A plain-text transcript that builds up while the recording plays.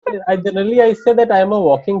I say that I am a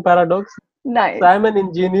walking paradox. So Nice. I'm an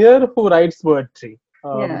engineer who writes poetry.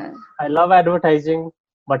 Yeah. I love advertising,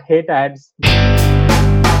 but hate ads.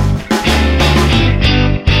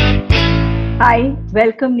 Hi,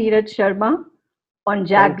 welcome Neeraj Sharma on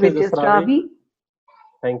Jagged Thank you, with Just Jasravi. Ravi.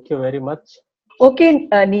 Thank you very much. Okay,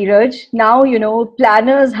 Neeraj, now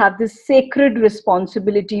planners have this sacred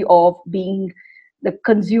responsibility of being the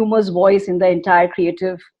consumer's voice in the entire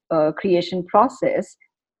creative creation process.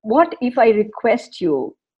 What if I request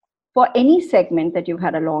you for any segment that you've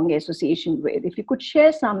had a long association with, if you could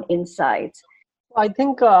share some insights? I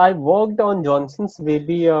think I worked on Johnson's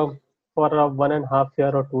Baby for 1.5 year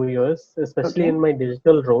or 2 years, especially Okay. in my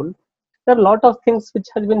digital role. There are a lot of things which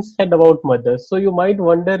has been said about mothers. So you might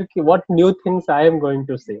wonder what new things I am going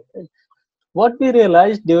to say. What we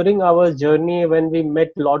realized during our journey when we met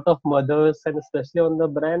a lot of mothers and especially on the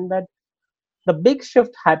brand, that the big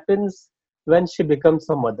shift happens when she becomes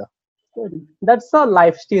a mother. That's a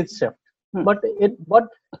lifestyle shift. Hmm.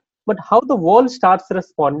 But how the world starts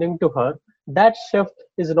responding to her, that shift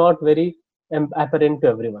is not very apparent to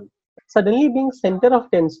everyone. Suddenly being center of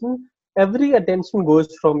attention, every attention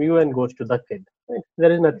goes from you and goes to the kid. Right?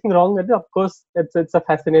 There is nothing wrong with it. Of course, it's a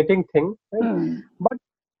fascinating thing. Right? Hmm. But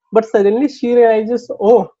but suddenly she realizes,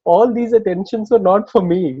 oh, all these attentions were not for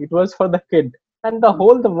me. It was for the kid. And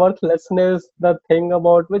Hmm. the worthlessness, the thing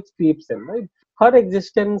about which creeps in, right? Her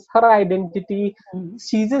existence, her identity Hmm.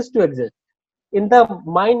 ceases to exist in the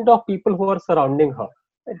mind of people who are surrounding her.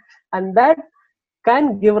 Right? And that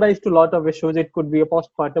can give rise to a lot of issues. It could be a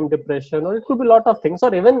postpartum depression, or it could be a lot of things.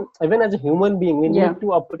 Or even as a human being, we Yeah. need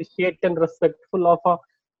to appreciate and respectful of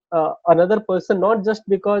another person, not just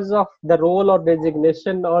because of the role or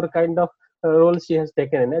designation or kind of role she has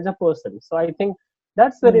taken in as a person. So I think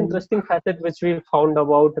that's very Hmm. interesting facet which we found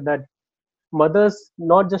about, that mothers,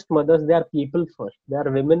 not just mothers, they are people first. They are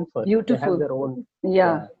women first. They have Beautiful. their own.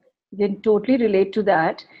 Yeah, Yeah. can totally relate to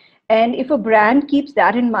that. And if a brand keeps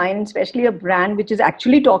that in mind, especially a brand which is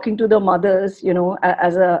actually talking to the mothers,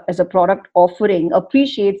 as a product offering,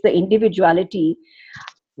 appreciates the individuality.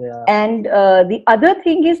 Yeah. And the other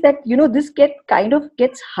thing is that this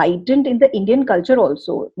gets heightened in the Indian culture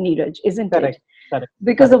also, Neeraj, isn't it? Correct. Correct.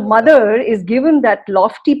 Because a Correct. Correct. mother is given that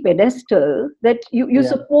lofty pedestal that you're Yeah.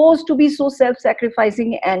 supposed to be so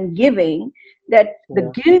self-sacrificing and giving, that the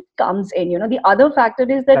Yeah. guilt comes in. The other factor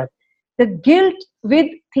is that Correct. the guilt with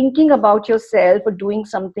thinking about yourself or doing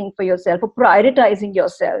something for yourself or prioritizing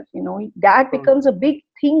yourself, that Hmm. becomes a big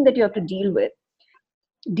thing that you have to deal with.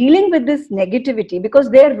 Dealing with this negativity, because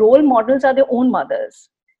their role models are their own mothers.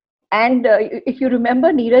 And if you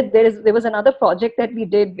remember, Neeraj, there was another project that we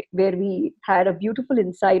did where we had a beautiful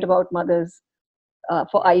insight about mothers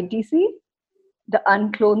for ITC, the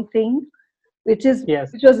unclone thing,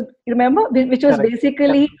 Yes. which was, remember, which was Correct. Correct.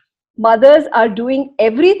 basically mothers are doing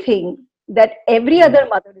everything that every Hmm. other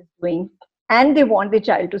mother is doing, and they want the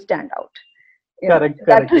child to stand out. Correct.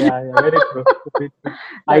 That Correct. was Yeah. Yeah. Very true. Very true.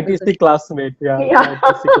 that was a, ITC classmate. Yeah. yeah,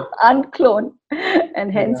 ITC class. unclone,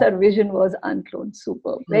 and hence Yeah. our vision was unclone.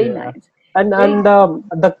 Super, very Yeah. nice, And very.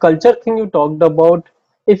 the culture thing you talked about,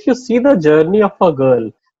 if you see the journey of a girl,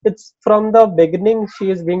 it's from the beginning she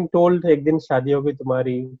is being told, "Ek din shadi hogi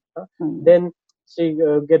tumhari." Hmm. Then she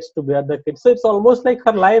gets to bear the kids. So it's almost like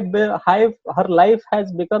her life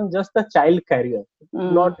has become just a child career,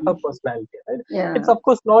 not her Mm, personality. Right? It's yeah. of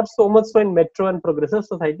course not so much so in metro and progressive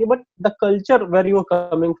society, but the culture where you are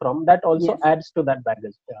coming from, that also Yes. adds to that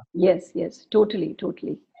baggage. Yeah. Yes. Yes. Totally.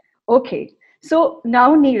 Totally. Okay. So now,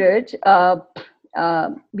 Neeraj,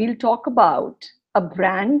 we'll talk about a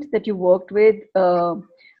brand that you worked with,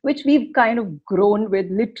 which we've kind of grown with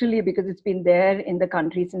literally because it's been there in the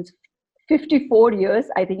country since 54 years.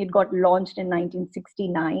 I think it got launched in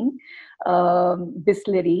 1969,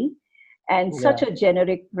 Bisleri, and such Yeah. a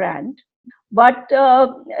generic brand. But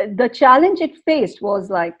the challenge it faced was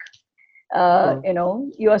like, Hmm.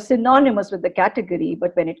 you are synonymous with the category,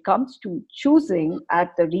 but when it comes to choosing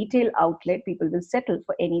at the retail outlet, people will settle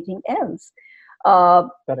for anything else. Uh,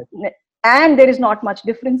 Correct. and there is not much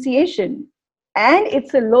differentiation. And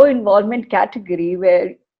it's a low involvement category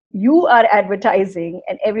where you are advertising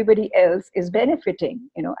and everybody else is benefiting.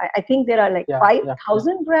 I think there are like Yeah. Yeah. Yeah.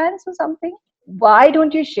 5,000 brands or something. Why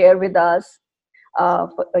don't you share with us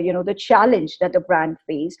the challenge that the brand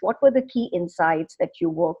faced? What were the key insights that you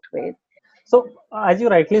worked with? So, as you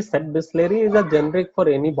rightly said, Bisleri is a generic for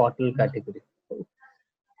any bottle category.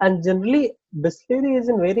 And generally, Bisleri is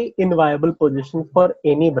in very inviable position for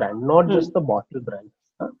any brand, not just Hmm. the bottle brand.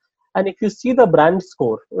 Huh? And if you see the brand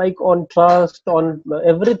score, like on trust, on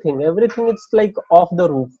everything, it's like off the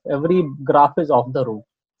roof. Every graph is off the roof.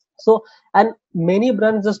 So, and many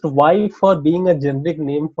brands just vie for being a generic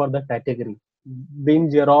name for the category, being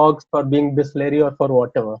Xerox or being Bisleri or for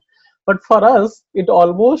whatever. But for us, it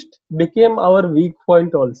almost became our weak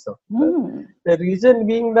point also. Hmm. The reason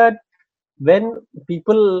being that when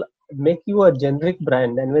people make you a generic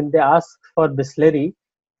brand and when they ask for Bisleri,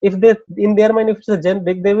 if they in their mind if it's a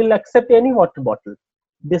generic, they will accept any water bottle,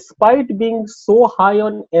 despite being so high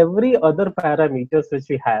on every other parameters which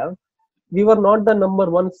we have. We were not the number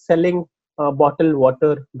one selling bottled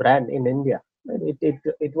water brand in India.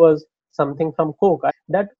 It was something from Coke.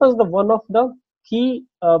 That was the one of the key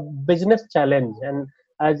business challenge. And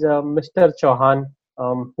as Mr. Chauhan,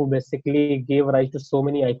 who basically gave rise to so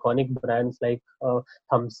many iconic brands like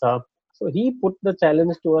Thumbs Up, so he put the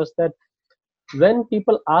challenge to us that when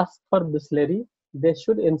people ask for Bisleri, they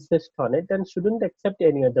should insist on it and shouldn't accept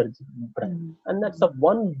any other brand. Hmm. And that's a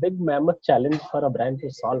one big mammoth challenge for a brand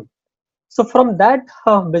to solve. So from that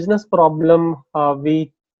business problem,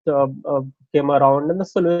 we came around, and the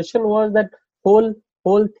solution was that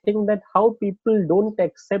whole thing that how people don't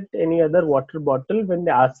accept any other water bottle when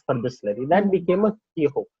they ask for Bisleri. That Hmm. became a key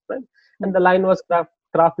hope, right? Hmm. And the line was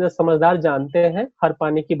craft the समझदार जानते हैं हर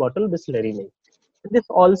पानी की bottle Bisleri नहीं. This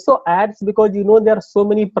also adds because there are so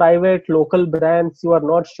many private local brands. You are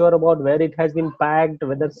not sure about where it has been packed,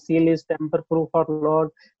 whether seal is tamper proof or not,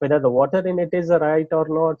 whether the water in it is right or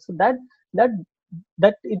not. So that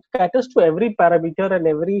that it caters to every parameter and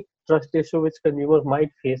every trust issue which consumers might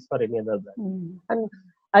face for any other brand. Hmm. And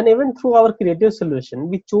and even through our creative solution,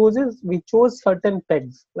 we chose certain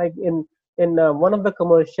pegs like in one of the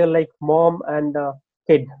commercial like mom and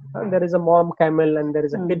kid. There is a mom camel and there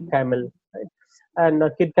is a kid Hmm. camel. Right? And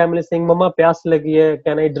kid camel is saying, "Mama, pyas lagi hai.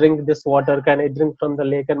 Can I drink this water? Can I drink from the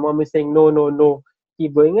lake?" And mom is saying, "No, no, no.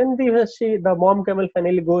 Keep going." And the mom camel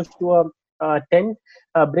finally goes to a tent,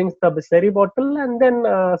 brings the Bisleri bottle, and then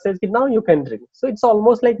says, "Now you can drink." So it's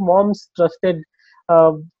almost like mom's trusted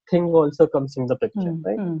uh, thing also comes in the picture, Hmm.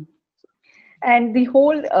 right? Hmm. And the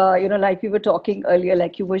whole, like we were talking earlier,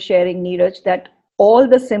 like you were sharing, Neeraj, that all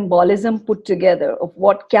the symbolism put together of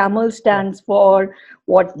what camel Yeah, stands for,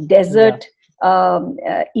 what yeah, desert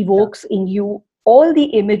yeah, evokes in you, all the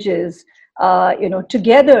images,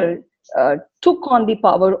 together took on the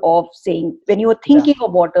power of saying, when you are yeah, thinking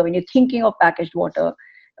of water, when you're thinking of packaged water,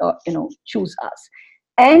 choose us.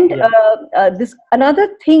 And yeah, this another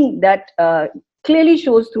thing that clearly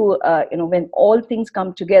shows through when all things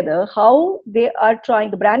come together how the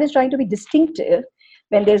brand is trying to be distinctive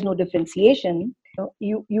when there's no differentiation.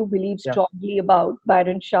 You believe yeah, strongly about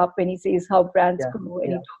Byron Sharp when he says how brands yeah, grow,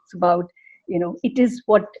 and he yeah, talks about it is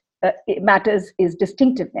what it matters is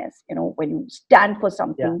distinctiveness. When you stand for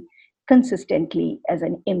yeah, something consistently as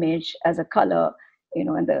an image, as a color,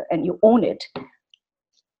 and you own it.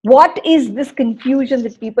 What is this confusion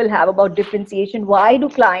that people have about differentiation? Why do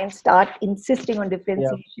clients start insisting on yeah,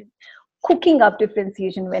 differentiation, cooking up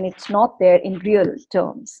differentiation when it's not there in real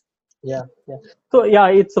terms? yeah, yeah. So yeah,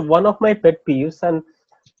 it's one of my pet peeves, and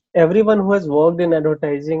everyone who has worked in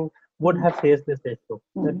advertising would Mm, have faced this issue.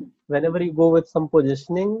 That mm, whenever you go with some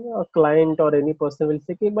positioning, a client or any person will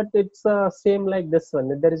say, "Okay, but it's same like this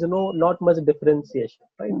one. There is not much differentiation,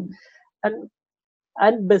 right?" mm,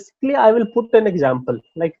 And basically, I will put an example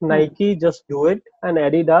like mm, Nike, just do it, and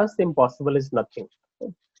Adidas, impossible is nothing.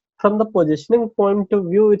 From the positioning point of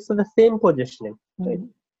view, it's the same positioning, right?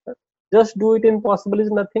 mm, Just do it, impossible is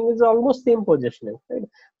nothing is almost same positioning, right?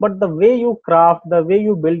 But the way you craft, the way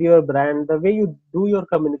you build your brand, the way you do your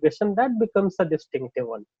communication, that becomes a distinctive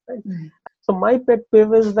one, right? mm, So my pet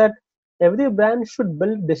peeve is that every brand should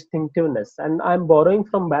build distinctiveness, and I'm borrowing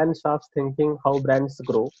from Van Schaaf's thinking how brands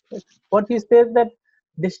grow, right? What he says that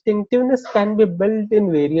distinctiveness can be built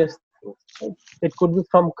in various things, right? It could be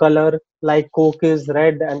from color, like Coke is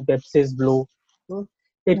red and Pepsi is blue. Hmm.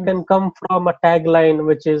 It mm, can come from a tagline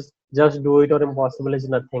which is just do it or impossible is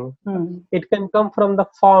nothing. mm, It can come from the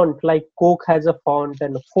font, like Coke has a font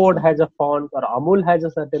and Ford has a font or Amul has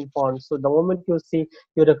a certain font. So the moment you see,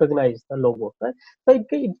 you recognize the logo, right? So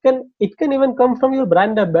it can even come from your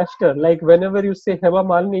brand ambassador. Like whenever you say Hema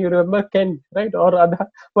Malini, you remember Ken, right? Or other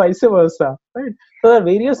vice versa, right? So there are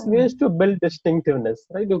various ways to build distinctiveness,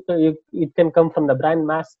 right? It can come from the brand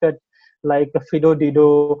mascot, like Fido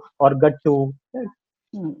Dido or Gattu. Right?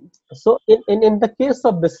 mm, So in the case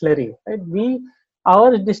of Bisleri, right,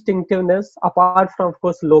 our distinctiveness apart from of course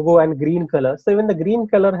logo and green color. So even the green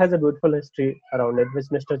color has a beautiful history around it, which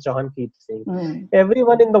Mr. Chauhan keeps saying. mm,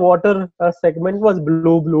 Everyone in the water segment was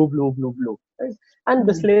blue, blue, blue, blue, blue, right? And mm,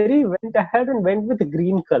 Bisleri went ahead and went with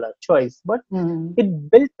green color choice, but mm,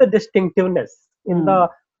 it built the distinctiveness mm,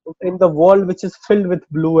 in the world which is filled with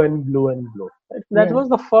blue and blue and blue. Right? That Yeah. was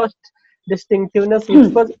the first distinctiveness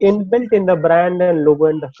which was inbuilt in the brand and logo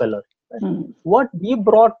and the color. Right? Hmm. What we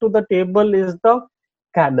brought to the table is the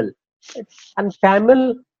camel. Right? And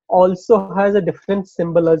camel also has a different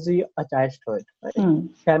symbology attached to it. Right? Hmm.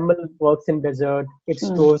 Camel works in desert, it Hmm.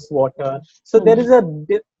 stores water. So there Hmm.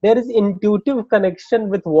 is there is intuitive connection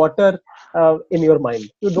with water in your mind.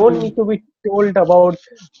 You don't Hmm. need to be told about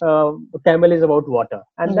camel is about water,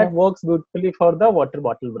 and that Yeah. works beautifully for the water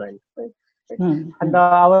bottle brand. Right? Right? Hmm. And Hmm.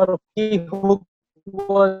 our key hook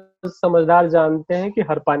was समझदार जानते हैं कि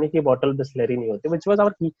हर पानी की bottle Bisleri नहीं होती, which was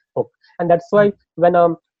our key hook. And that's why when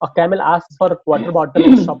a camel asks for water bottle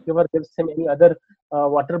and shopkeeper gives him any other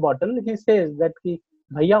water bottle, he says that कि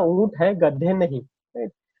भैया ऊंट है गधे नहीं.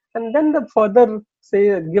 Right? And then the further say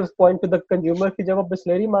gives point to the consumer कि जब आप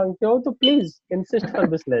बिस्लरी मांगते हो तो please insist for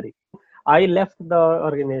Bisleri. I left the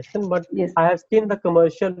organization, but Yes. I have seen the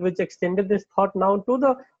commercial which extended this thought now to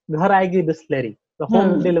the Ghar Aayegi Bisleri, the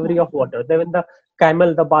home Hmm. delivery of water. Then when the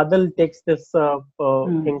camel, the Badal takes this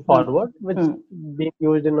Hmm. thing Hmm. forward, which Hmm. being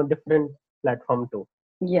used in a different platform too.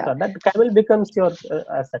 Yeah. So that camel becomes your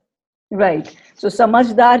asset. Right. So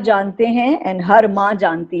समझदार जानते हैं and हर माँ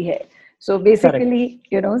जानती है. So Correct. basically,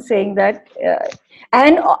 saying that,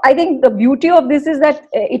 and I think the beauty of this is that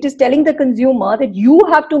it is telling the consumer that you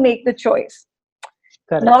have to make the choice.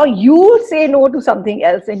 Correct. Now you say no to something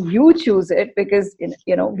else and you choose it because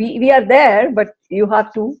we are there, but you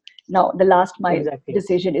have to. Now the last mile Exactly.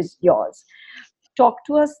 decision is yours. Talk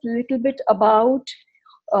to us a little bit about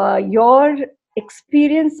your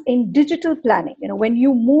experience in digital planning. When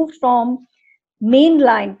you moved from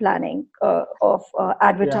mainline planning of Yeah.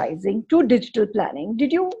 advertising to digital planning,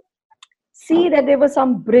 did you see that there were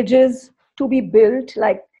some bridges to be built?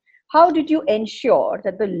 Like, how did you ensure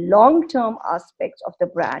that the long term aspects of the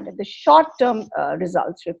brand and the short term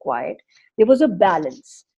results required, there was a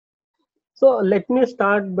balance? So let me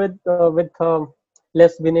start with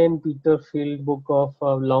Les Binet and Peter Field book of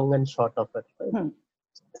Long and Short of It. Right? Hmm.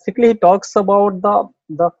 Basically he talks about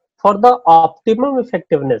the for the optimum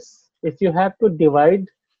effectiveness, if you have to divide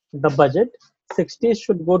the budget, 60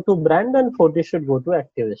 should go to brand and 40 should go to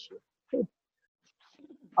activation.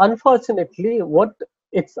 Unfortunately, what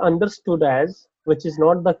it's understood as, which is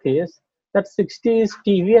not the case, that 60 is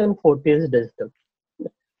TV and 40 is digital.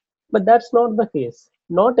 But that's not the case.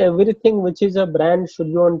 Not everything which is a brand should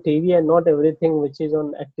be on TV, and not everything which is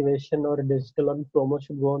on activation or digital or promo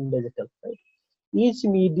should go on digital. Right? Each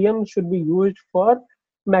medium should be used for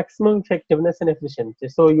maximum effectiveness and efficiency.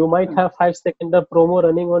 So you might Hmm. have 5 second promo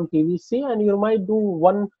running on TVC, and you might do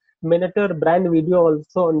 1 minute brand video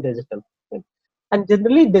also on digital. Right? And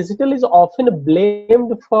generally, digital is often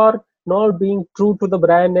blamed for not being true to the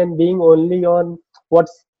brand and being only on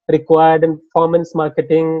what's required in performance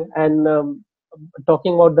marketing and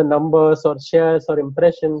talking about the numbers or shares or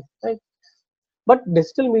impressions. Right? But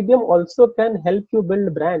digital medium also can help you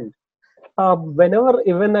build brand. Whenever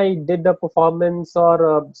even I did a performance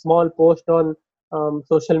or a small post on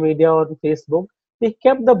social media or Facebook, we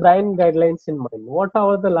kept the brand guidelines in mind. What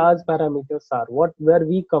our the large parameters are, what where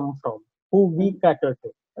we come from, who we Hmm. cater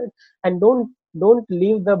to, right? And don't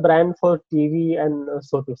leave the brand for TV and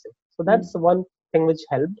so to say. So Hmm. that's one thing which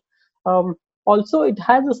helped. Also, it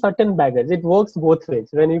has a certain baggage. It works both ways.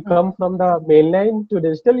 When you Hmm. come from the mainline to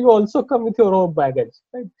digital, you also come with your own baggage,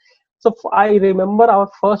 right? So I remember our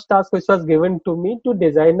first task, which was given to me to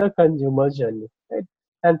design a consumer journey. Right?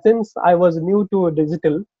 And since I was new to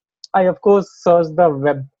digital, I of course searched the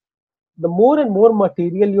web. The more and more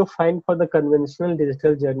material you find for the conventional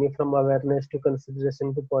digital journey, from awareness to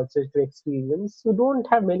consideration to purchase to experience, you don't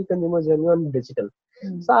have many consumer journey on digital.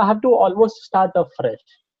 Hmm. So I have to almost start afresh.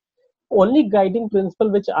 Only guiding principle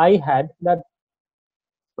which I had, that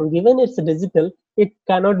given it's digital, it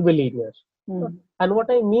cannot be linear. Hmm. And what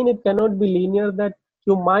I mean, it cannot be linear, that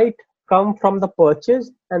you might come from the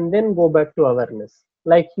purchase and then go back to awareness.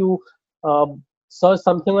 Like you uh, saw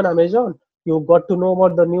something on Amazon, you got to know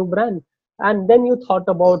about the new brand, and then you thought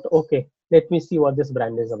about, okay, let me see what this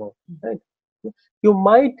brand is about. Right? You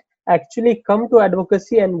might actually come to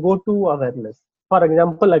advocacy and go to awareness. For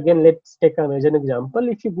example, again, let's take Amazon example.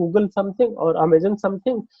 If you Google something or Amazon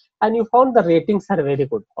something and you found the ratings are very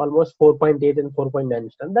good, almost 4.8 and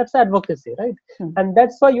 4.9 star, that's advocacy, right? Hmm. And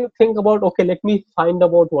that's why you think about, okay, let me find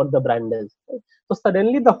about what the brand is. Right? So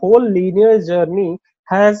suddenly the whole linear journey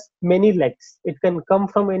has many legs. It can come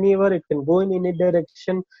from anywhere, it can go in any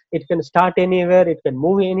direction, it can start anywhere, it can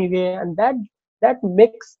move anywhere, and that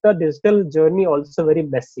makes the digital journey also very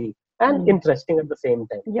messy and Hmm. interesting at the same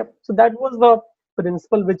time. Yep. So that was the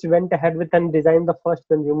principle which went ahead with and designed the first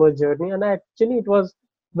consumer journey. And actually it was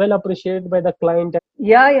well appreciated by the client.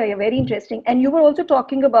 Yeah, yeah, yeah, very interesting. And you were also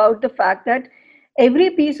talking about the fact that every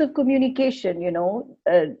piece of communication,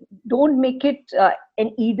 don't make it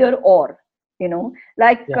an either or.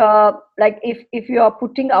 Yeah, Like if you are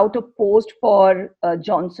putting out a post for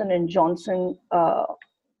Johnson and Johnson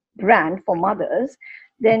brand for mothers,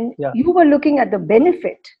 then yeah, you were looking at the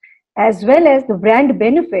benefit as well as the brand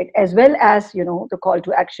benefit as well as the call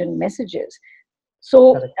to action messages.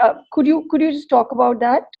 So correct. could you just talk about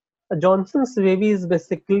that? Johnson's Baby is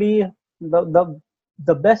basically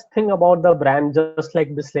the best thing about the brand, just like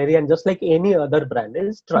Bisleri and just like any other brand,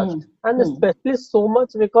 is trust, Hmm. and Hmm. especially so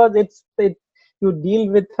much because you deal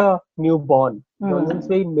with a newborn. Johnson's Hmm.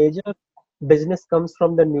 Baby major business comes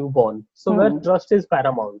from the newborn, so where Hmm. trust is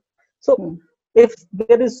paramount. So Hmm. if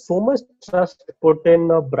there is so much trust put in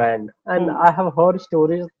a brand, and I Hmm. have heard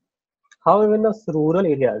stories how even in rural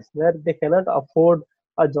areas where they cannot afford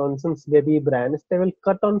a Johnson's Baby brands, they will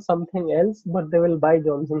cut on something else, but they will buy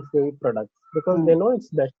Johnson's Baby products because they Hmm. know it's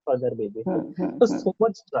best for their baby. Right? Hmm. Hmm. So Hmm. so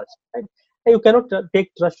much trust. Right? And you cannot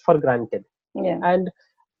take trust for granted. Yeah. And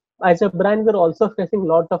as a brand, we're also facing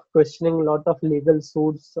lot of questioning, lot of legal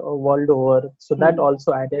suits world over. So that Hmm.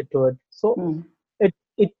 also added to it. So Hmm. it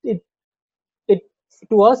it it it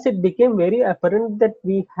to us it became very apparent that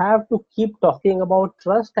we have to keep talking about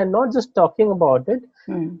trust and not just talking about it,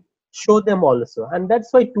 Hmm. show them also, and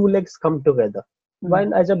that's why two legs come together.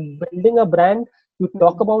 When Hmm. as a building a brand, you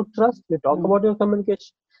talk Hmm. about trust, you talk Hmm. about your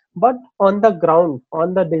communication, but on the ground,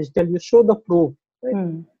 on the digital, you show the proof, right?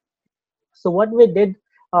 Hmm. So what we did,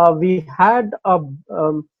 we had a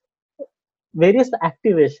various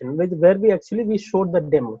activation where we actually we showed the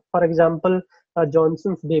demo. For example,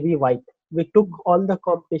 Johnson's Baby wipe, we took all the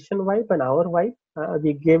competition wipe and our wipe,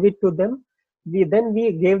 we gave it to them. We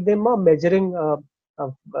gave them a uh,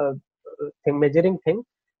 uh, measuring thing,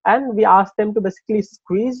 and we asked them to basically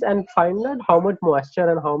squeeze and find out how much moisture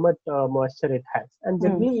and how much moisture it has. And Hmm.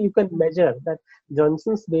 generally you can measure that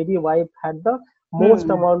Johnson's Baby wipe had the most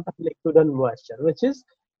Hmm. amount of liquid and moisture, which is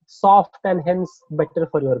soft and hence better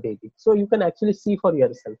for your baby. So you can actually see for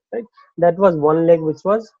yourself, right? That was one leg which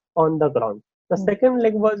was on the ground. The Hmm. second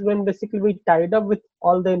leg was when basically we tied up with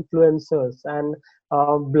all the influencers and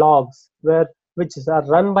blogs where which are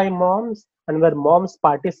run by moms and where moms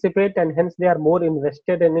participate and hence they are more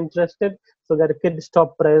invested and interested. So there are Kids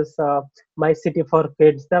Stop Press, My City for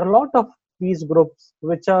Kids. There are a lot of these groups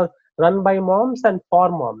which are run by moms and for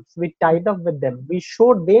moms. We tied up with them. We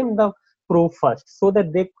showed them the proof first so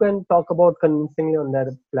that they can talk about convincingly on their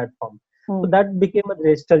platform. So Hmm. that became a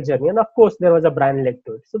digital journey. And of course, there was a brand leg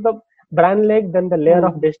to it. So the brand leg, then the layer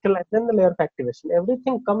of Hmm. digital, and then the layer of activation.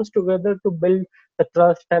 Everything comes together to build the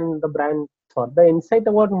trust and the brand thought. The insight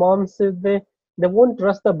about moms is they won't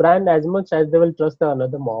trust the brand as much as they will trust the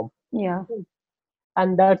another mom. Yeah.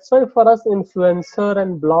 And that's why for us influencer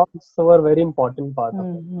and blogs were a very important part of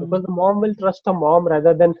it Hmm. because the mom will trust a mom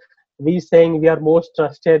rather than we saying we are most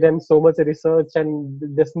trusted and so much research and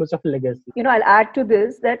this much of legacy. I'll add to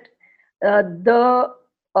this that the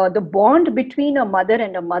bond between a mother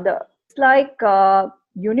and a mother is like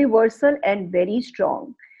universal and very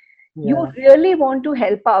strong. You Yeah, really want to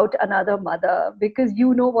help out another mother because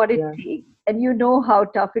you know what it yeah, takes and you know how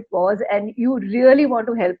tough it was, and you really want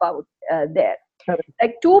to help out there. correct.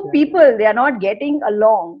 Like two Yeah, people, they are not getting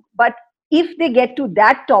along, but if they get to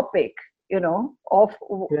that topic, of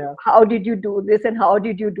yeah, how did you do this and how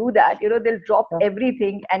did you do that, they'll drop yeah.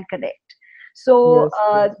 everything and connect. So Yes,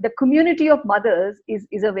 yes, the community of mothers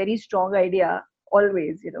is a very strong idea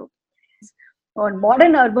always. On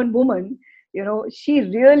modern urban woman, she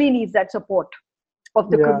really needs that support of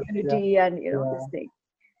the yeah, yeah, community and yeah. this thing.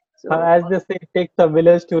 So As they say, it takes a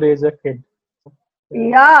village to raise a kid. Yeah,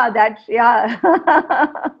 yeah, that's yeah.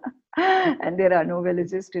 And there are no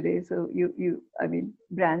villages today, so I mean,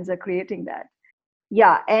 brands are creating that.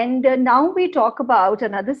 Yeah, and now we talk about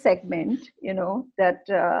another segment, that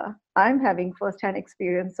I'm having first-hand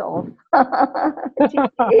experience of.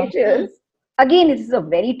 Teenagers. Again, it is a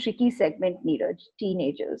very tricky segment, Neeraj.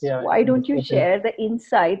 Teenagers. yeah, Why don't you it is. share the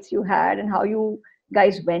insights you had and how you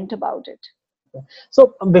guys went about it?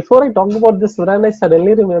 So before I talk about this, Suran, I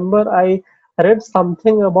suddenly remember I read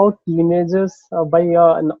something about teenagers by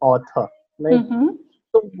an author. Like, Mm-hmm.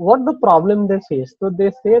 so what the problem they face? So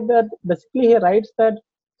they say that basically he writes that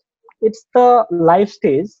it's the life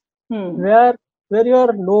stage Hmm. where you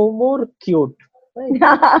are no more cute, right?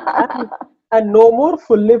 And no more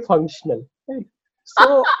fully functional, right?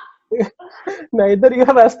 So neither you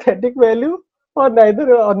have aesthetic value or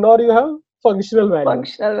neither or nor you have functional value.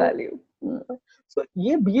 Functional value. Hmm. So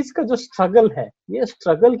ये बीच का जो struggle है, ये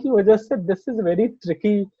struggle की वजह से this is very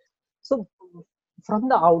tricky. So from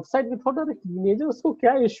the outside we thought अरे teenagers को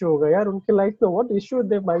क्या issue होगा यार उनके life में, what issue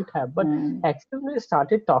they might have, but Mm. actually we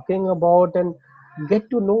started talking about and get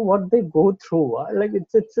to know what they go through. Like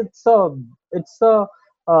it's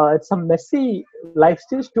a messy life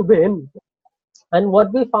stage to be in. And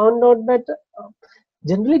what we found out that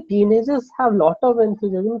generally teenagers have lot of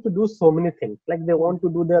enthusiasm to do so many things, like they want to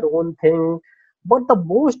do their own thing, but the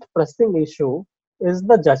most pressing issue is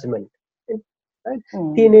the judgment, right?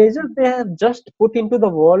 Mm. Teenagers, they have just put into the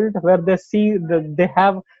world where they see they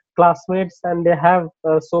have classmates and they have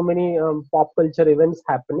so many pop culture events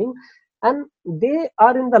happening, and they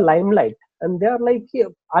are in the limelight, and they are like, "Yeah,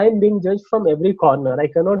 I am being judged from every corner, I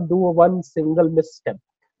cannot do one single misstep."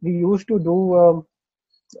 We used to do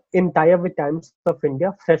in tie-up with Times of India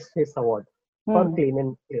Fresh Face Award for Mm. Clean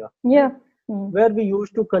and Clear, right? Yeah. Mm. Where we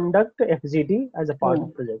used to conduct FGD as a part of Mm.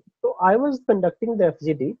 the project. So I was conducting the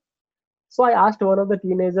FGD. So I asked one of the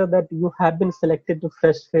teenagers that you have been selected to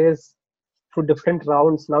Fresh Face through different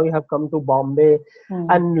rounds. Now you have come to Bombay, Mm.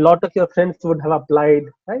 and a lot of your friends would have applied,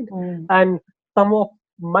 right? Mm. And some of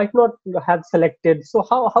might not have selected. So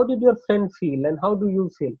how did your friend feel, and how do you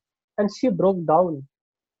feel? And she broke down.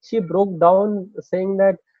 She broke down, saying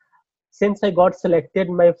that since I got selected,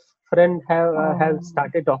 my friend has Oh.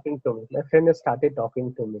 started talking to me. My friend has started talking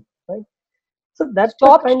to me, right? So that's the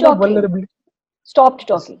Stopped kind of talking. vulnerability. Stopped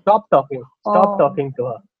talking. Stop Oh. talking to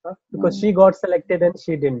her, because Mm. she got selected and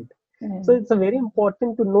she didn't. So Yeah. it's a very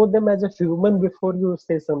important to know them as a human before you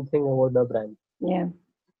say something about the brand. Yeah.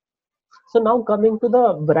 So now coming to the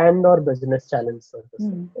brand or business challenge, so to say.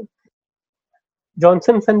 Mm.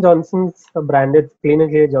 Johnson's and Johnson's branded Clean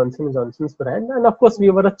and Clear Johnson and Johnson's brand, and of course we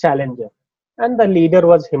Mm. were a challenger, and the leader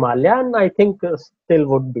was Himalaya, and I think still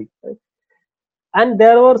would be. Right? And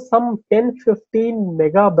there were some 10, 15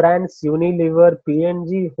 mega brands, Unilever,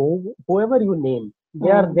 P&G, whoever you name.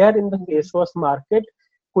 They are Mm. there in the face wash market,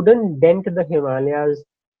 couldn't dent the Himalayas,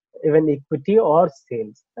 even equity or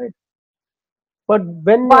sales. Right? But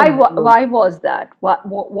when Why was that?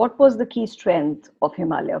 What was the key strength of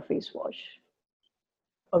Himalaya face wash?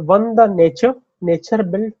 one, the nature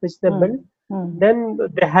built, which they built, Mm. Mm. then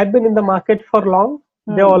they had been in the market for long.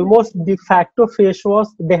 They Mm. almost de facto face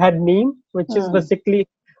wash. They had Neem, which is Mm. basically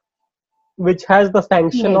which has the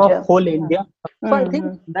sanction of Teenager. whole Mm. India. So I think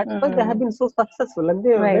Mm. that's why they have Mm. been so successful, and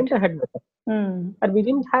they Right. went ahead with it. Mm. And we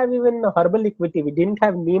didn't have even a herbal equity. We didn't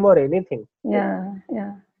have neem or anything. Right? Yeah.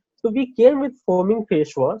 Yeah. So we came with foaming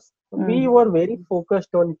face wash. We Mm. were very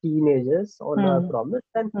focused on teenagers, on our Mm. promise,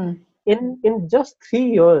 and Mm. in just 3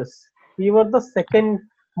 years, we were the second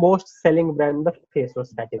most selling brand in the face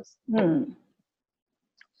wash category. Mm.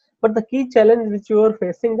 But the key challenge which you were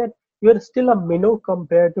facing, that you are still a minnow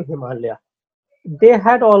compared to Himalaya. They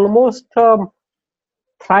had almost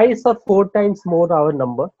thrice or four times more our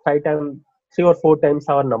number, 3 or 4 times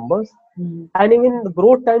our numbers, Mm. and even the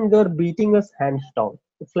growth time they are beating us hands down.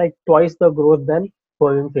 It's like twice the growth than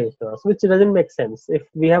foreign factors, which doesn't make sense. If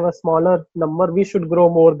we have a smaller number, we should grow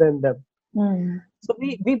more than them. Mm. So we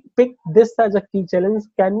picked this as a key challenge.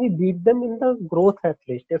 Can we beat them in the growth at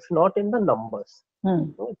least, if not in the numbers? Mm.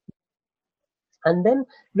 And then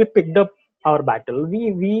we picked up our battle.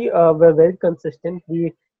 We were very consistent.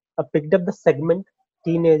 We picked up the segment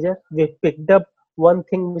teenager. We picked up one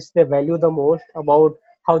thing which they value the most, about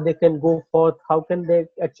how they can go forth, how can they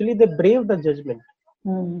actually they brave the judgment,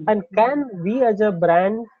 Mm. and can we as a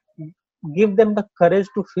brand give them the courage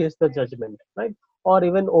to face the judgment, right, or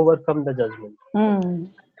even overcome the judgment. Mm.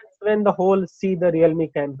 That's when the whole See the Real Me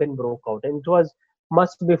campaign broke out, and it was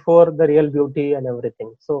much before the Real Beauty and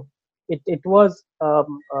everything. So it was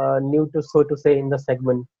new to, so to say, in the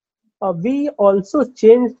segment. We also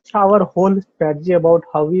changed our whole strategy about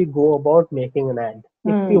how we go about making an ad.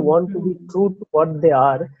 If we Mm. want to be true to what they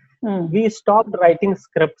are, Mm. we stopped writing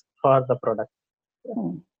scripts for the product.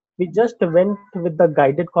 Mm. We just went with the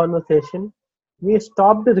guided conversation. We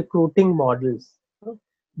stopped recruiting models.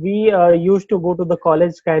 We used to go to the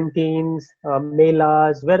college canteens,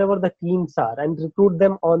 melas, wherever the teams are, and recruit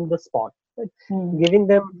them on the spot, right? Mm. Giving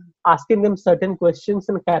them, asking them certain questions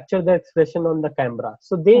and capture their expression on the camera.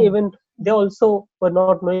 So they also were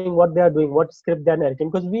not knowing what they are doing, what script they are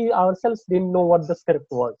narrating, because we ourselves didn't know what the script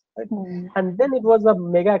was. Right? Mm. And then it was a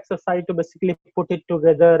mega exercise to basically put it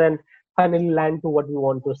together and finally land to what we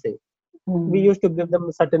want to say. We Mm. used to give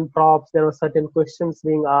them certain props. There were certain questions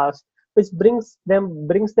being asked, which brings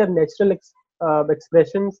their natural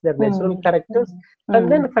expressions, their natural Mm. characters, and Mm.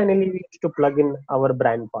 then finally we used to plug in our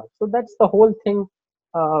brand part. So that's the whole thing.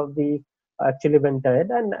 We actually went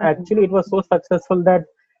ahead, and Mm. actually it was so successful that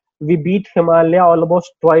we beat Himalaya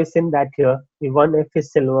almost twice in that year. We won FE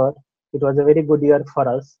Silver. It was a very good year for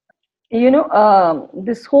us.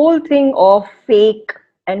 This whole thing of fake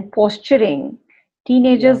and posturing, Yeah,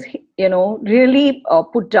 teenagers, really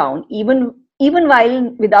put down, even while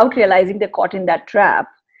without realizing they're caught in that trap.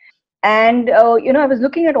 And I was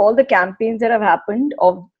looking at all the campaigns that have happened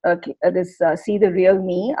of this "See the Real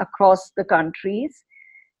Me" across the countries,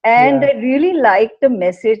 and yeah, I really like the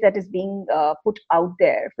message that is being put out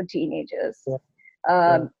there for teenagers. yeah,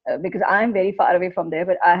 yeah, Because I'm very far away from there,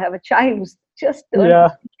 but I have a child who's just turned. yeah,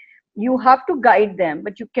 You have to guide them,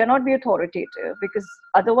 but you cannot be authoritative because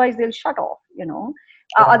otherwise they'll shut off. yeah,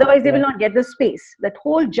 Otherwise they will yeah, not get the space. That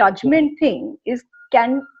whole yeah, judgment thing is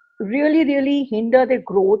can really really hinder their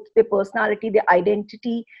growth, their personality, their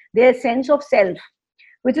identity, their sense of self,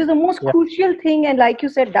 which is the most yeah. crucial thing. And like you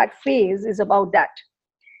said, that phase is about that.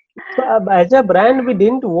 So as a brand, we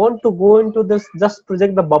didn't want to go into this just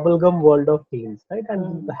project the bubblegum world of teens, right? And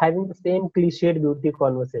Mm. having the same cliched beauty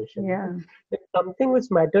conversation. Right? Yeah. It's something which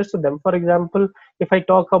matters to them. For example, if I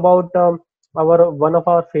talk about our one of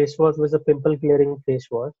our face wash was a pimple clearing face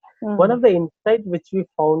wash. One Mm. of the insight which we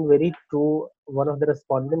found very true, one of the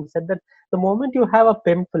respondents said that the moment you have a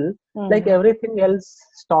pimple, like Mm. everything else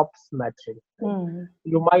stops matching. Right? Mm.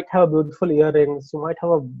 You might have beautiful earrings, you might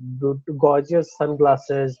have a gorgeous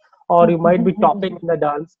sunglasses, or you might be topping in the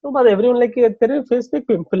dance. No, but everyone like तेरे face पे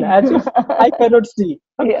pimple है, as if I cannot see.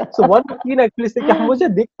 Yeah. So one teen actually say क्या मुझे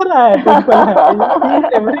दिख रहा है pimple है. You see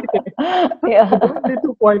it every day. You Yeah. don't need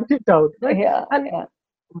to point it out, right? Yeah. And Yeah.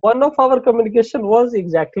 one of our communication was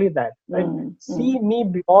exactly that, right? Mm. Mm. See me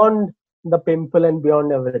beyond the pimple and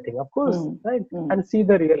beyond everything, of course, Mm. right? Mm. And see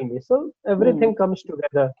the real me. So Mm. everything comes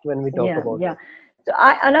together when we talk Yeah, about yeah. it. So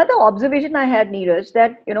another observation I had, Neeraj,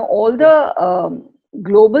 that all the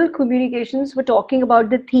global communications were talking about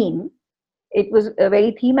the theme. It was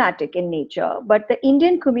very thematic in nature, but the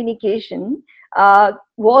Indian communication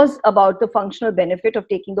was about the functional benefit of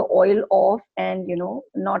taking the oil off and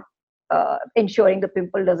not ensuring the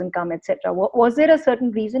pimple doesn't come, etc. Was there a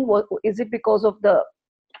certain reason? Is it because of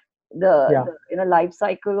Yeah, the life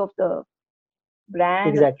cycle of the brand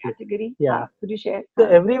or exactly. category? Yeah. Could you share? So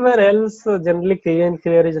everywhere else, generally Clean and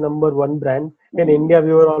Clear is number one brand. In Mm, India,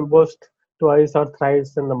 we were almost twice or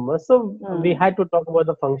thrice the number. So we mm, had to talk about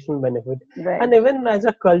the functional benefit. And right. even as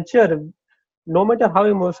a culture, no matter how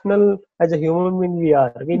emotional as a human being we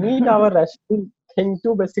are, we need our rational thing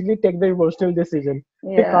to basically take the emotional decision.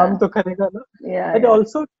 कि काम Yeah, तो करेगा ना. yeah, And yeah.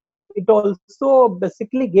 also, it also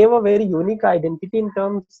basically gave a very unique identity in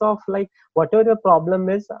terms of like whatever the problem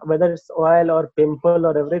is, whether it's oil or pimple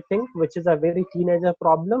or everything, which is a very teenager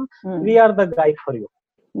problem, we Mm. are the guy for you.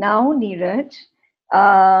 Now, Neeraj,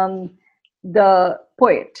 the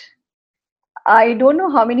poet. I don't know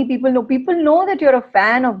how many people know. People know that you're a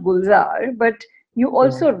fan of Gulzar, but you Yeah.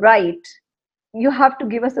 also write. You have to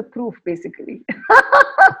give us a proof, basically.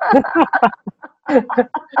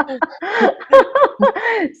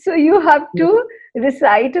 So you have to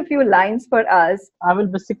recite a few lines for us. I will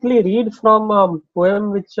basically read from a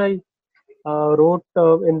poem which I wrote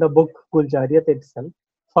in the book Guljariyat itself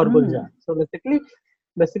for Guljar. Mm. So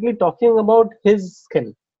basically talking about his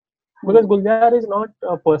skill, because Mm. Guljar is not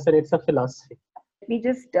a person; it's a philosophy. Let me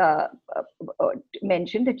just uh,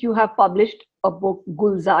 mention that you have published a book,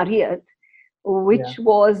 Gulzariyat, Yeah, which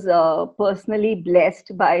was personally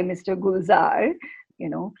blessed by Mr. Gulzar.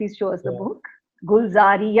 Please show us the yeah, book.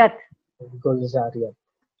 Gulzariyat. Guljariyat.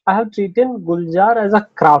 I have treated Guljar as a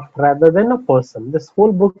craft rather than a person. This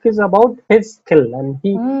whole book is about his skill, and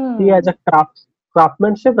he has Mm. a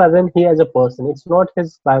craftsmanship rather than he as a person. It's not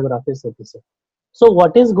his biography, so to say. So,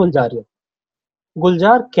 what is Guljariyat?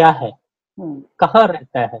 गुलजार क्या है, Mm. कहाँ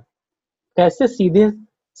रहता है, कैसे सीधे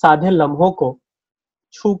साधे लम्हों को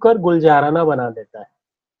छूकर गुलजाराना बना देता है।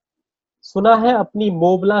 सुना है अपनी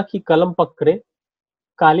मोबला की कलम पकड़े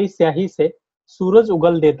काली स्याही से सूरज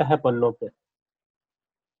उगल देता है पन्नों पे।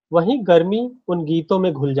 वहीं गर्मी उन गीतों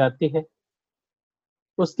में घुल जाती है,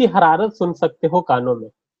 उसकी हरारत सुन सकते हो कानों में।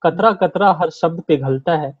 कतरा कतरा हर शब्द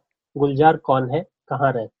पिघलता है, गुलजार कौन है,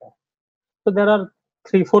 कहाँ रहता है। So there are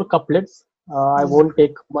 3-4 couplets. I won't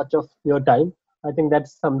take much of your time. I think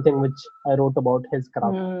that's something which I wrote about his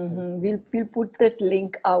craft. We'll put that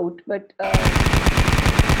link out, but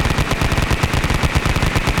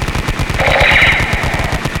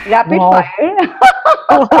rapid Wow. fire.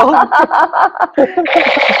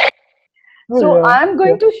 Oh, So yeah, I'm yeah.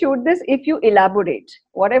 going to shoot this if you elaborate.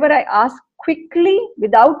 Whatever I ask quickly,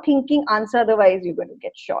 without thinking, answer. Otherwise, you're going to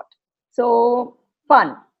get shot. So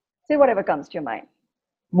fun. Say whatever comes to your mind.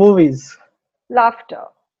 Movies, Laughter.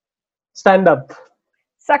 stand up,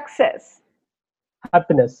 Success.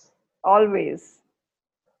 happiness, Always.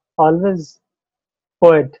 always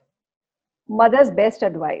poet, Mother's best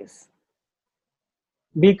advice.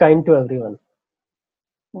 Be kind to everyone.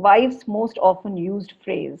 Wife's most often used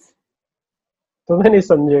phrase. तुम्हें नहीं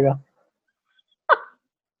समझेगा.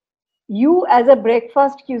 You as a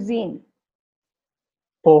breakfast cuisine.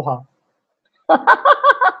 Poha.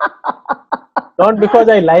 Not because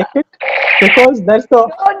I like it, because that's the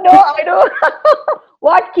No, no, I don't.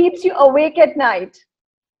 What keeps you awake at night?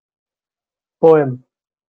 poem,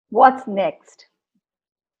 What's next?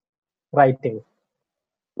 writing,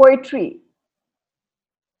 Poetry.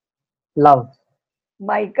 love,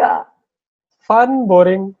 Micah. fun,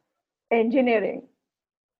 boring, Engineering.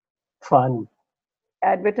 fun,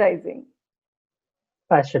 Advertising.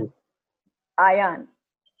 passion, Ayan.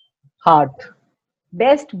 heart.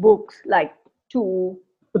 Best books like two.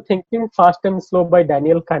 So Thinking Fast and Slow by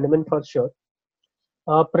Daniel Kahneman for sure.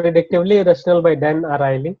 Predictively Irrational by Dan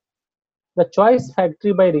Ariely. The Choice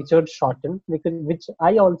Factory by Richard Shorten, which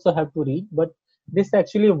I also have to read, but this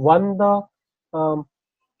actually won the um,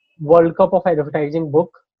 World Cup of Advertising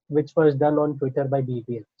book, which was done on Twitter by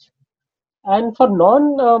BBH. And for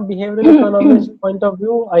non-behavioral economist point of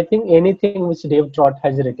view, I think anything which Dave Trott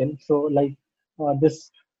has written, so like this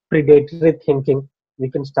predatory thinking, we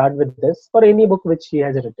can start with this, or any book which he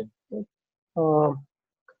has written. Uh,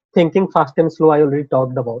 Thinking Fast and Slow, I already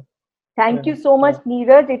talked about. Thank you And so much,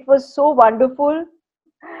 Neeraj. It was so wonderful.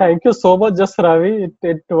 thank you so much, Just Ravi.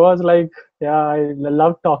 It was like, yeah, I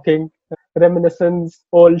love talking. Reminiscence,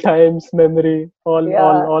 old times, memory,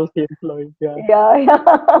 Yeah, all came flowing. Yeah. yeah,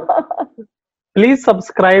 yeah. Please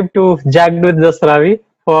subscribe to Jagged with Jasravi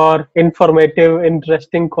for informative,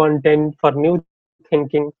 interesting content for new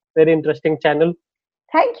thinking. Very interesting channel.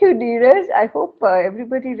 Thank you, Neeraj. I hope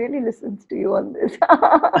everybody really listens to you on this.